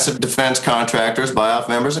 massive defense contractors buy off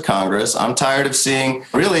members of Congress. I'm tired of seeing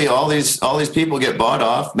really all these people get bought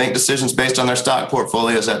off, make decisions based on their stock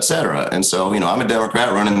portfolios, et cetera. And so, I'm a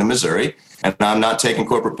Democrat running in Missouri. And I'm not taking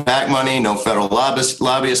corporate PAC money, no federal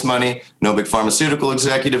lobbyist money, no big pharmaceutical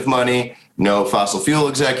executive money, no fossil fuel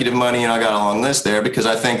executive money, and I got a long list there because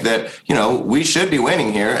I think that, we should be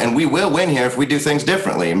winning here, and we will win here if we do things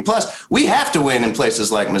differently. And plus, we have to win in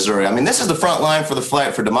places like Missouri. I mean, this is the front line for the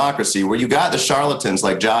fight for democracy, where you got the charlatans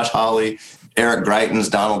like Josh Hawley, Eric Greitens,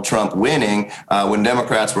 Donald Trump winning when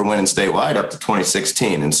Democrats were winning statewide up to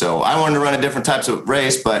 2016. And so I wanted to run a different types of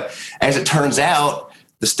race, but as it turns out,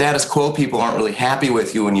 the status quo people aren't really happy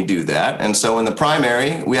with you when you do that. And so in the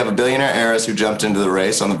primary, we have a billionaire heiress who jumped into the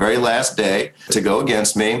race on the very last day to go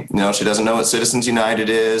against me. She doesn't know what Citizens United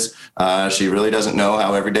is. She really doesn't know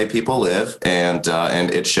how everyday people live. And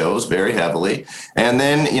it shows very heavily. And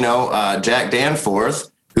then, Jack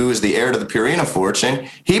Danforth, who is the heir to the Purina fortune,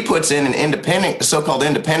 he puts in an so-called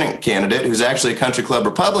independent candidate who's actually a country club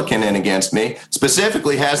Republican in against me,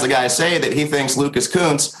 specifically has the guy say that he thinks Lucas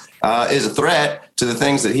Kunce is a threat to the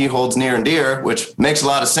things that he holds near and dear, which makes a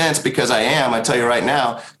lot of sense because I tell you right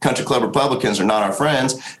now, country club Republicans are not our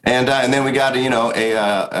friends. And then we got,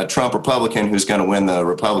 a Trump Republican who's going to win the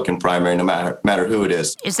Republican primary no matter who it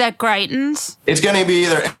is. Is that Greitens? It's going to be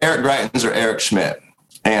either Eric Greitens or Eric Schmidt.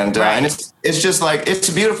 And and it's just like, it's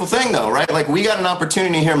a beautiful thing though, right? Like we got an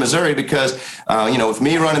opportunity here in Missouri because, with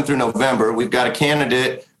me running through November, we've got a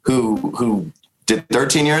candidate who did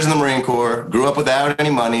 13 years in the Marine Corps, grew up without any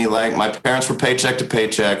money. Like my parents were paycheck to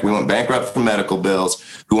paycheck. We went bankrupt from medical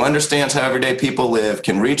bills, who understands how everyday people live,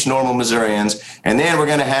 can reach normal Missourians. And then we're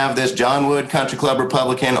going to have this John Wood Country Club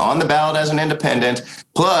Republican on the ballot as an independent,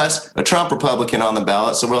 plus a Trump Republican on the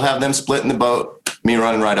ballot. So we'll have them splitting the vote, me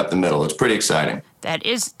running right up the middle. It's pretty exciting.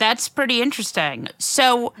 That's pretty interesting.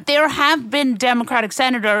 So there have been Democratic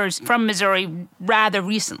senators from Missouri rather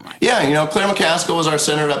recently. Yeah, Claire McCaskill was our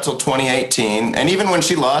senator up till 2018. And even when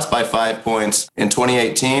she lost by 5 points in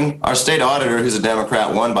 2018, our state auditor, who's a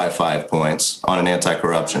Democrat, won by 5 points on an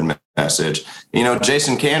anti-corruption message.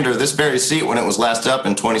 Jason Kander, this very seat, when it was last up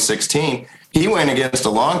in 2016, he went against a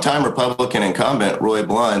longtime Republican incumbent, Roy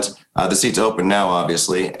Blunt. The seat's open now,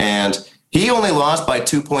 obviously. And he only lost by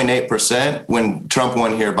 2.8% when Trump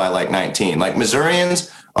won here by like 19. Like Missourians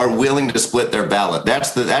are willing to split their ballot.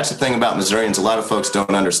 That's the thing about Missourians. A lot of folks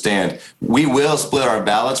don't understand. We will split our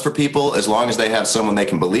ballots for people as long as they have someone they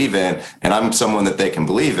can believe in. And I'm someone that they can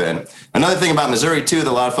believe in. Another thing about Missouri, too, that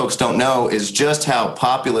a lot of folks don't know is just how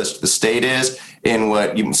populist the state is in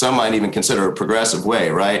what some might even consider a progressive way,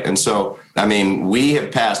 right? And so, we have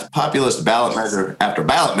passed populist ballot measure after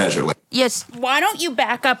ballot measure. Yes. Why don't you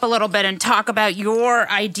back up a little bit and talk about your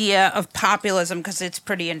idea of populism, because it's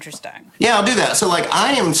pretty interesting. Yeah, I'll do that. So,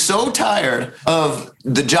 I am so tired of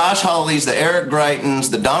the Josh Hawleys, the Eric Greitens,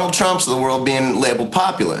 the Donald Trumps of the world being labeled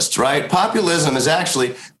populists, right? Populism is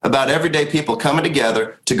actually about everyday people coming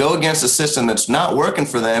together to go against a system that's not working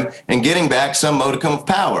for them and getting back some modicum of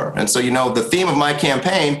power. And so, the theme of my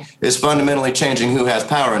campaign is fundamentally changing who has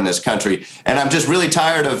power in this country. And I'm just really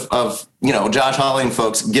tired of Josh Hawley and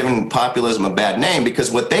folks giving populism a bad name,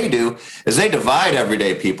 because what they do is they divide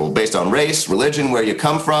everyday people based on race, religion, where you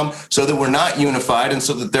come from, so that we're not unified and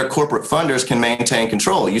so that their corporate funders can maintain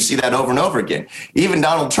control. You see that over and over again. Even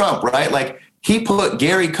Donald Trump, right? He put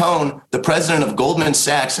Gary Cohn, the president of Goldman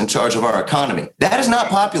Sachs, in charge of our economy. That is not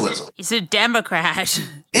populism. He's a Democrat.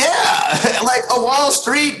 Yeah, like a Wall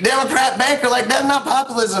Street Democrat banker, that's not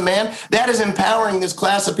populism, man. That is empowering this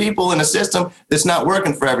class of people in a system that's not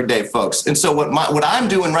working for everyday folks. And so what I'm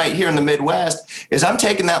doing right here in the Midwest is I'm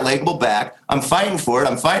taking that label back. I'm fighting for it.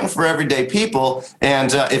 I'm fighting for everyday people.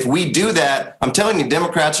 And if we do that, I'm telling you,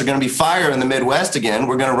 Democrats are going to be fire in the Midwest again.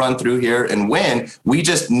 We're going to run through here and win. We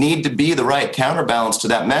just need to be the right counterbalance to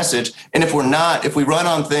that message. And if we're not, if we run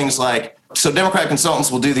on things so Democrat consultants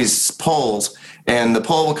will do these polls, and the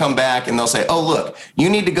poll will come back and they'll say, oh, look, you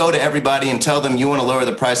need to go to everybody and tell them you want to lower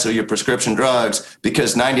the price of your prescription drugs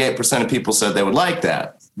because 98% of people said they would like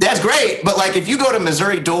that. That's great. But if you go to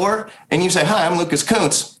Missouri Door and you say, hi, I'm Lucas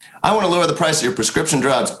Kunce. I want to lower the price of your prescription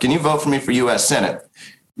drugs. Can you vote for me for U.S. Senate?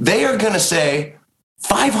 They are going to say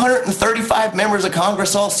 535 members of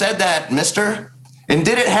Congress all said that, mister. And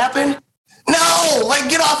did it happen? No,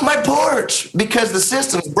 get off my porch, because the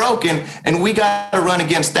system's broken and we got to run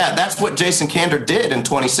against that. That's what Jason Kander did in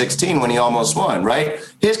 2016 when he almost won, right?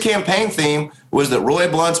 His campaign theme was that Roy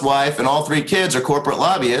Blunt's wife and all 3 kids are corporate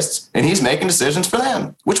lobbyists and he's making decisions for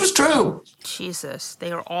them, which was true. Jesus,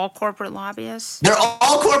 they are all corporate lobbyists? They're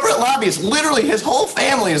all corporate lobbyists. Literally, his whole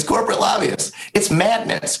family is corporate lobbyists. It's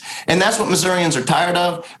madness. And that's what Missourians are tired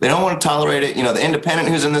of. They don't want to tolerate it. The independent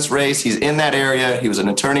who's in this race, he's in that area. He was an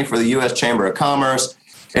attorney for the U.S. Chamber of Commerce.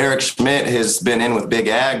 Eric Schmidt has been in with Big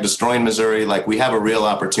Ag, destroying Missouri. We have a real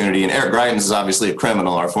opportunity. And Eric Greitens is obviously a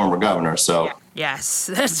criminal, our former governor. So Yes,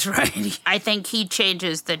 that's right. I think he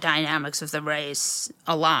changes the dynamics of the race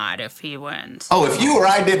a lot if he wins. Oh, if you or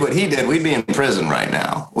I did what he did, we'd be in prison right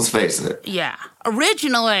now. Let's face it. Yeah.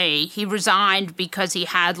 Originally, he resigned because he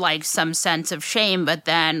had, like, some sense of shame, but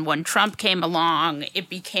then when Trump came along, it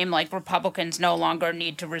became like Republicans no longer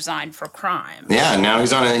need to resign for crime. Yeah, now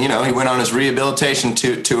he's on he went on his rehabilitation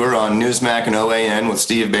tour on Newsmax and OAN with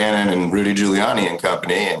Steve Bannon and Rudy Giuliani and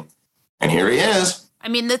company, and here he is. I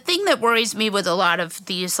mean, the thing that worries me with a lot of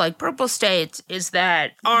these, like, purple states is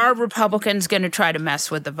that are Republicans going to try to mess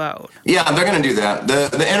with the vote? Yeah, they're going to do that.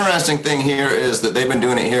 The interesting thing here is that they've been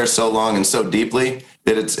doing it here so long and so deeply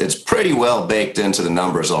that it's pretty well baked into the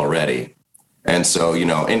numbers already. And so,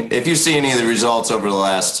 and if you see any of the results over the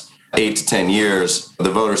last 8 to 10 years, the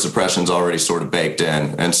voter suppression's already sort of baked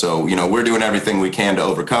in. And so, we're doing everything we can to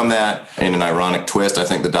overcome that. In an ironic twist, I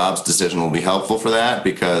think the Dobbs decision will be helpful for that,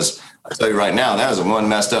 because I tell you right now, that was a one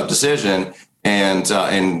messed up decision. And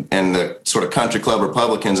the sort of country club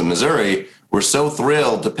Republicans in Missouri were so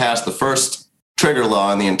thrilled to pass the first trigger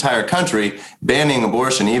law in the entire country, banning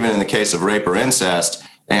abortion, even in the case of rape or incest.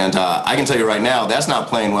 And I can tell you right now, that's not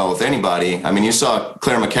playing well with anybody. I mean, you saw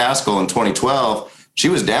Claire McCaskill in 2012. She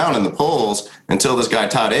was down in the polls until this guy,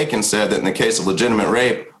 Todd Akin, said that in the case of legitimate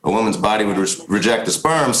rape, a woman's body would reject the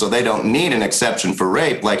sperm, so they don't need an exception for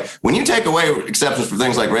rape. Like, when you take away exceptions for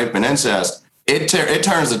things like rape and incest, it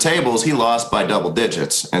turns the tables. He lost by double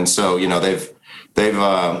digits. And so, they've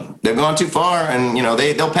gone too far, and,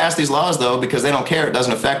 they'll pass these laws, though, because they don't care. It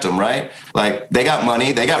doesn't affect them, right? Like, they got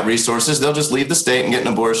money, they got resources. They'll just leave the state and get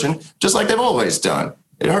an abortion, just like they've always done.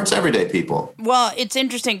 It hurts everyday people. Well, it's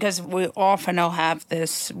interesting because we often will have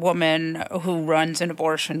this woman who runs an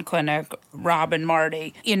abortion clinic, Robin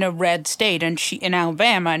Marty, in a red state, and she in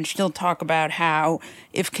Alabama, and she'll talk about how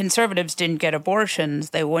if conservatives didn't get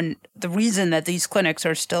abortions, they wouldn't. The reason that these clinics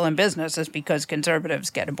are still in business is because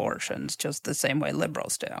conservatives get abortions, just the same way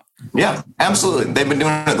liberals do. Yeah, absolutely. They've been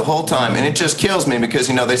doing it the whole time, and it just kills me because,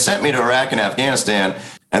 they sent me to Iraq and Afghanistan,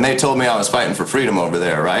 and they told me I was fighting for freedom over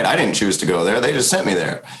there, right? I didn't choose to go there. They just sent me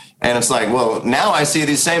there. And it's like, well, now I see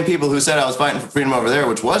these same people who said I was fighting for freedom over there,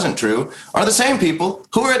 which wasn't true, are the same people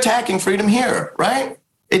who are attacking freedom here, right?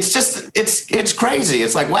 It's just, it's crazy.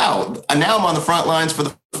 It's like, wow, now I'm on the front lines for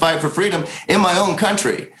the fight for freedom in my own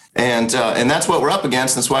country. And that's what we're up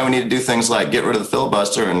against. That's why we need to do things like get rid of the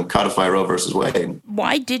filibuster and codify Roe versus Wade.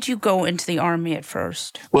 Why did you go into the Army at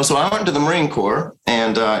first? Well, so I went to the Marine Corps,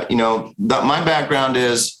 and my background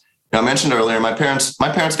is, I mentioned earlier, my parents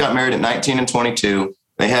got married at 19 and 22.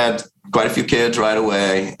 They had quite a few kids right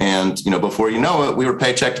away, and before you know it, we were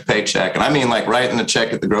paycheck to paycheck, and I mean like writing the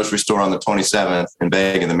check at the grocery store on the 27th and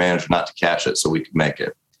begging the manager not to cash it so we could make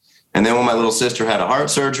it. And then when my little sister had a heart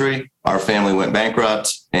surgery, our family went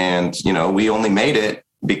bankrupt, and we only made it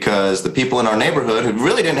because the people in our neighborhood who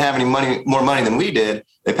really didn't have more money than we did,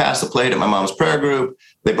 they passed the plate at my mom's prayer group.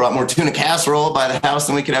 They brought more tuna casserole by the house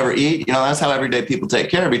than we could ever eat. That's how everyday people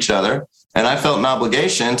take care of each other. And I felt an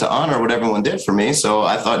obligation to honor what everyone did for me. So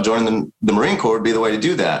I thought joining the Marine Corps would be the way to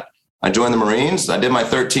do that. I joined the Marines. I did my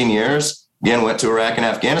 13 years, again, went to Iraq and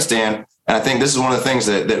Afghanistan. And I think this is one of the things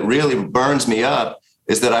that really burns me up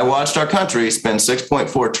is that I watched our country spend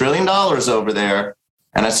 $6.4 trillion over there.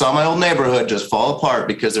 And I saw my old neighborhood just fall apart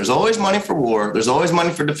because there's always money for war. There's always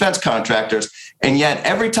money for defense contractors. And yet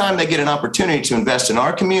every time they get an opportunity to invest in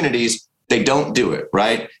our communities, they don't do it,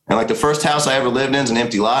 right? And like the first house I ever lived in is an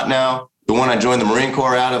empty lot now. The one I joined the Marine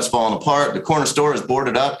Corps out of is falling apart. The corner store is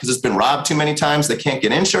boarded up because it's been robbed too many times. They can't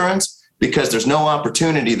get insurance because there's no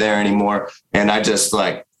opportunity there anymore. And I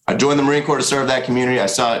joined the Marine Corps to serve that community. I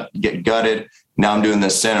saw it get gutted. Now I'm doing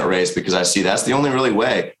this Senate race because I see that's the only real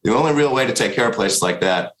way to take care of places like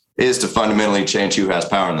that is to fundamentally change who has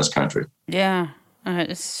power in this country. Yeah,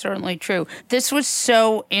 it's certainly true. This was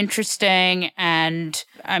so interesting, and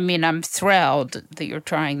I mean, I'm thrilled that you're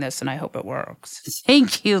trying this, and I hope it works.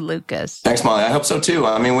 Thank you, Lucas. Thanks, Molly. I hope so, too.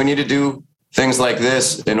 I mean, we need to do things like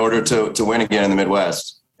this in order to win again in the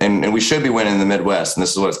Midwest, and we should be winning in the Midwest, and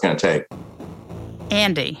this is what it's going to take.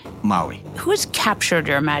 Andy. Molly. Who has captured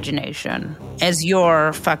your imagination as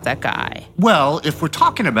your Fuck That Guy? Well, if we're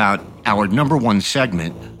talking about our number one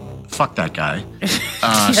segment, Fuck That Guy.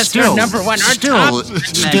 Yes, still, number one. Still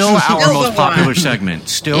our most popular segment.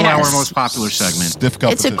 Still our most popular segment. Stiff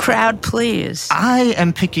competition. It's a crowd please. I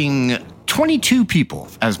am picking 22 people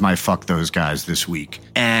as my Fuck Those Guys this week.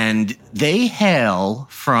 And they hail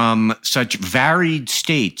from such varied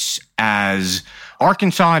states as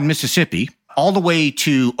Arkansas and Mississippi, all the way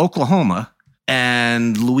to Oklahoma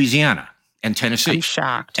and Louisiana. and Tennessee. I'm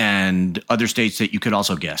shocked. And other states that you could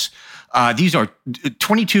also guess. These are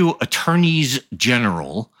 22 attorneys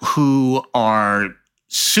general who are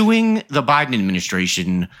suing the Biden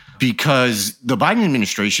administration because the Biden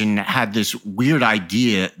administration had this weird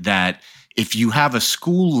idea that if you have a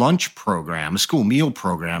school lunch program, a school meal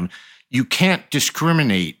program, you can't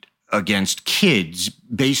discriminate against kids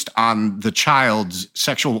based on the child's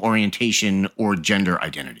sexual orientation or gender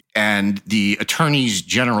identity. And the attorneys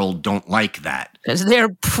general don't like that. Because they're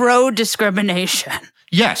pro-discrimination.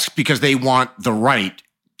 Yes, because they want the right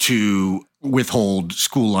to withhold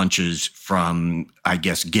school lunches from, I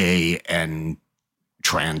guess, gay and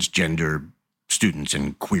transgender students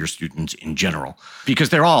and queer students in general. Because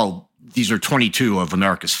these are 22 of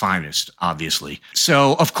America's finest, obviously.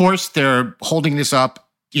 So, of course, they're holding this up.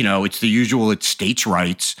 You know, it's the usual, it's states'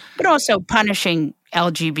 rights. But also punishing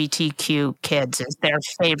LGBTQ kids is their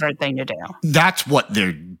favorite thing to do. That's what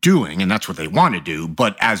they're doing, and that's what they want to do.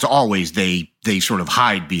 But as always, they sort of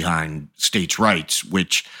hide behind states' rights,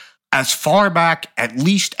 which as far back, at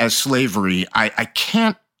least as slavery, I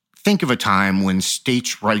can't think of a time when the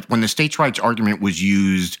states' rights argument was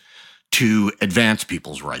used to advance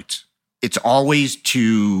people's rights. It's always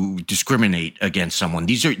to discriminate against someone.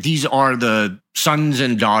 These are the sons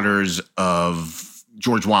and daughters of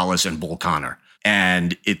George Wallace and Bull Connor.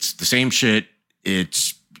 And it's the same shit.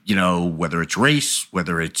 It's, whether it's race,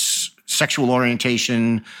 whether it's sexual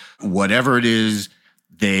orientation, whatever it is,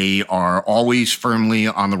 they are always firmly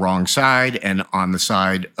on the wrong side and on the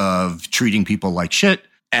side of treating people like shit.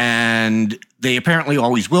 And they apparently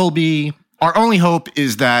always will be. Our only hope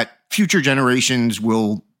is that future generations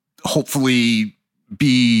will hopefully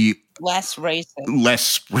be less racist,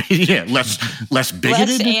 less bigoted,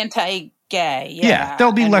 less anti-gay. Yeah,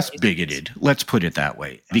 they'll be less bigoted. Let's put it that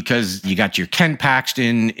way. Because you got your Ken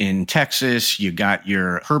Paxton in Texas, you got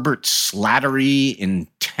your Herbert Slattery in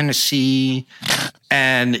Tennessee,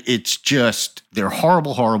 and it's just they're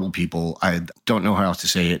horrible, horrible people. I don't know how else to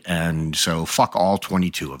say it, and so fuck all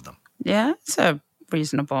 22 of them. Yeah, it's a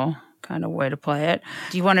reasonable kind of way to play it.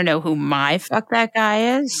 Do you want to know who my fuck that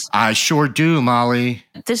guy is? I sure do, Molly.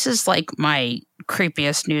 This is like my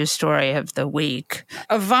creepiest news story of the week.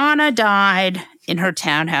 Ivana died in her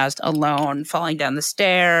townhouse alone, falling down the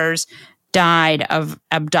stairs, died of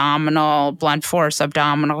blunt force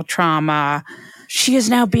abdominal trauma. She is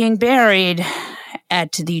now being buried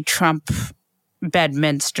at the Trump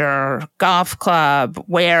Bedminster Golf Club,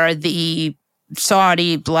 where the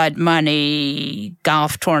Saudi blood money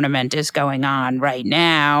golf tournament is going on right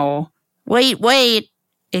now. Wait,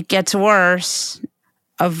 it gets worse.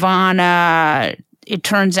 Ivana, it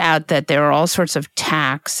turns out that there are all sorts of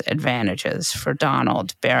tax advantages for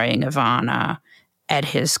Donald burying Ivana at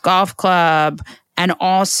his golf club. And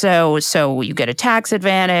also, so you get a tax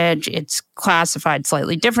advantage, it's classified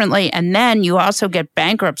slightly differently, and then you also get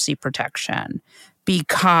bankruptcy protection.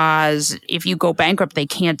 Because if you go bankrupt, they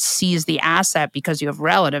can't seize the asset because you have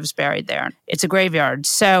relatives buried there. It's a graveyard.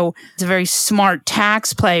 So it's a very smart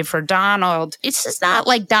tax play for Donald. It's just not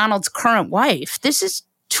like Donald's current wife. This is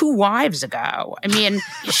 2 wives ago. I mean,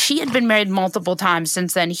 she had been married multiple times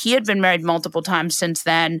since then. He had been married multiple times since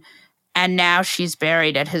then. And now she's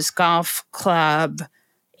buried at his golf club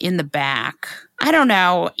in the back. I don't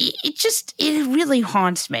know. It really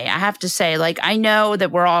haunts me. I have to say, I know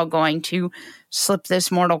that we're all going to slip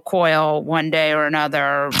this mortal coil one day or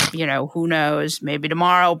another, who knows, maybe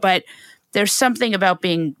tomorrow. But there's something about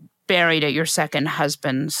being buried at your second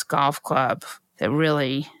husband's golf club that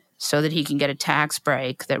really, so that he can get a tax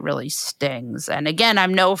break, that really stings. And again,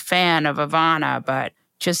 I'm no fan of Ivana, but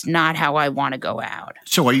just not how I want to go out.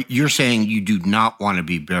 So you're saying you do not want to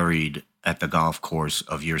be buried at the golf course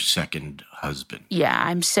of your second husband? Yeah,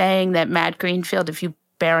 I'm saying that, Matt Greenfield, if you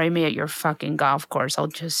bury me at your fucking golf course, I'll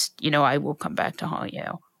just, I will come back to haunt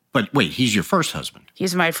you. But wait, he's your first husband?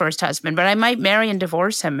 He's my first husband, but I might marry and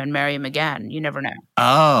divorce him and marry him again. You never know.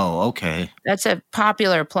 Oh, okay. That's a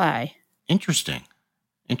popular play. Interesting.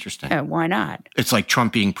 Yeah, why not? It's like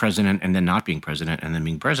Trump being president and then not being president and then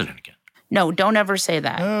being president again. No, don't ever say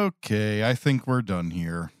that. Okay, I think we're done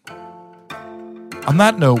here. On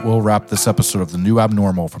that note, we'll wrap this episode of The New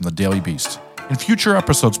Abnormal from The Daily Beast. In future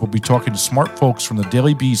episodes, we'll be talking to smart folks from The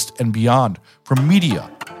Daily Beast and beyond, from media,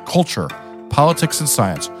 culture, politics, and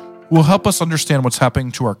science, who will help us understand what's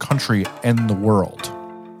happening to our country and the world.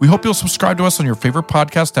 We hope you'll subscribe to us on your favorite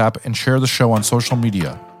podcast app and share the show on social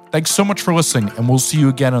media. Thanks so much for listening, and we'll see you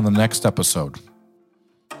again on the next episode.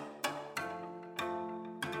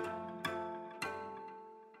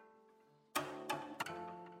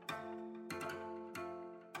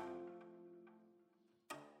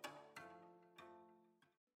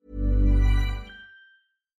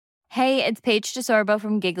 Hey, it's Paige DeSorbo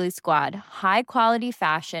from Giggly Squad. High quality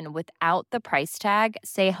fashion without the price tag.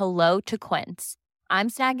 Say hello to Quince. I'm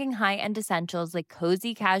snagging high-end essentials like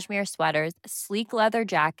cozy cashmere sweaters, sleek leather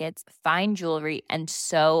jackets, fine jewelry, and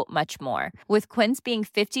so much more. With Quince being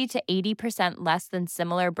 50 to 80% less than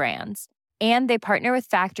similar brands. And they partner with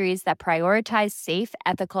factories that prioritize safe,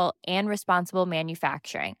 ethical, and responsible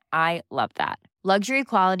manufacturing. I love that. Luxury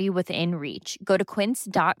quality within reach. Go to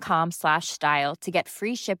quince.com/style to get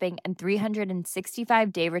free shipping and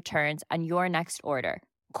 365-day returns on your next order.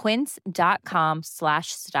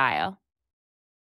 Quince.com/style.